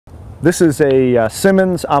This is a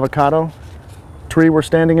Simmonds avocado tree we're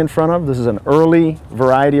standing in front of. This is an early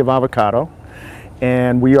variety of avocado,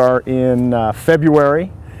 and we are in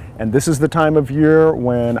February, and this is the time of year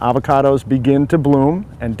when avocados begin to bloom,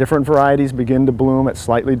 and different varieties begin to bloom at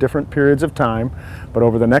slightly different periods of time. But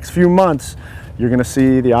over the next few months, you're going to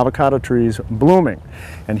see the avocado trees blooming.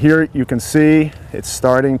 And here you can see it's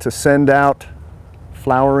starting to send out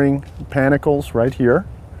flowering panicles right here.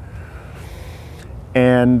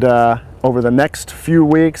 And over the next few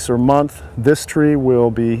weeks or month, this tree will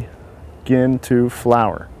begin to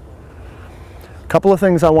flower. A couple of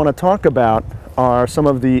things I want to talk about are some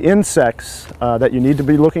of the insects that you need to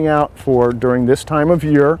be looking out for during this time of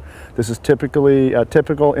year. This is typically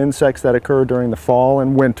typical insects that occur during the fall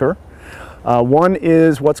and winter. One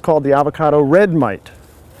is what's called the avocado red mite,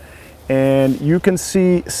 and you can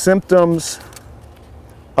see symptoms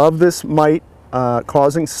of this mite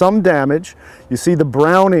causing some damage. You see the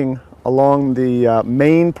browning along the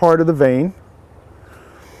main part of the vein,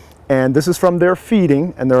 and this is from their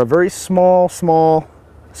feeding, and they're a very small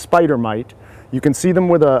spider mite. You can see them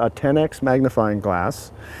with a 10x magnifying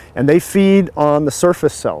glass, and they feed on the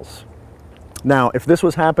surface cells. Now, if this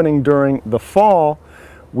was happening during the fall,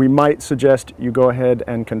 we might suggest you go ahead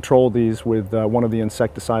and control these with one of the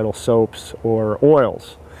insecticidal soaps or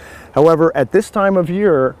oils. However, at this time of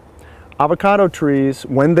year, avocado trees,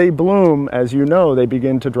 when they bloom, as you know, they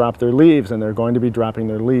begin to drop their leaves, and they're going to be dropping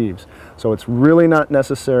their leaves. So it's really not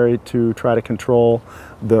necessary to try to control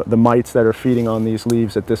the mites that are feeding on these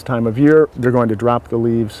leaves at this time of year. They're going to drop the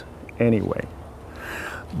leaves anyway.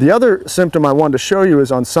 The other symptom I wanted to show you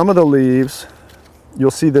is on some of the leaves,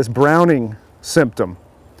 you'll see this browning symptom.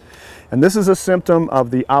 And this is a symptom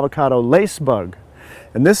of the avocado lace bug.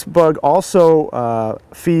 And this bug also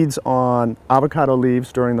feeds on avocado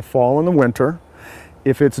leaves during the fall and the winter.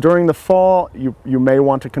 If it's during the fall, you may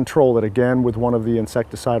want to control it again with one of the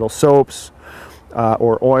insecticidal soaps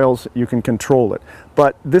or oils. You can control it.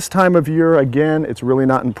 But this time of year, again, it's really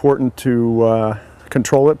not important to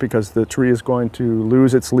control it because the tree is going to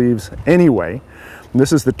lose its leaves anyway. And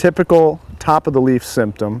this is the typical top of the leaf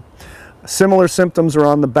symptom. Similar symptoms are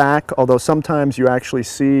on the back, although sometimes you actually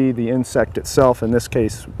see the insect itself. In this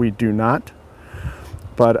case, we do not.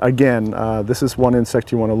 But again, this is one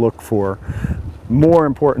insect you want to look for. More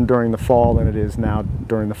important during the fall than it is now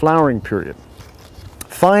during the flowering period.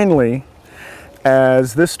 Finally,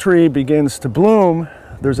 as this tree begins to bloom,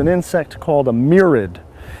 there's an insect called a mirid.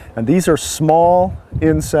 And these are small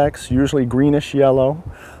insects, usually greenish yellow,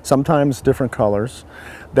 sometimes different colors,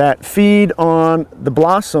 that feed on the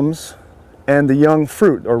blossoms and the young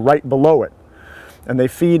fruit, or right below it. And they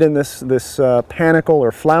feed in this panicle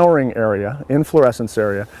or flowering area, inflorescence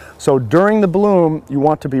area. So during the bloom, you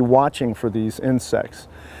want to be watching for these insects.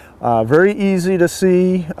 Very easy to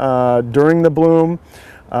see during the bloom.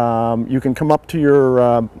 You can come up to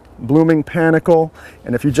your blooming panicle,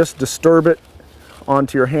 and if you just disturb it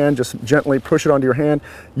onto your hand, just gently push it onto your hand,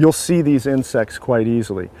 you'll see these insects quite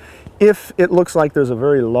easily. If it looks like there's a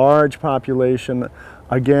very large population,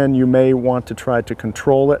 again, you may want to try to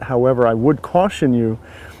control it. However, I would caution you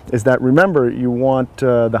is that, remember, you want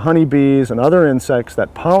the honeybees and other insects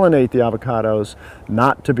that pollinate the avocados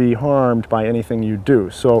not to be harmed by anything you do.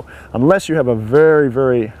 So unless you have a very,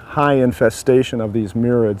 very high infestation of these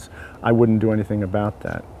mirids, I wouldn't do anything about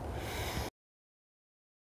that.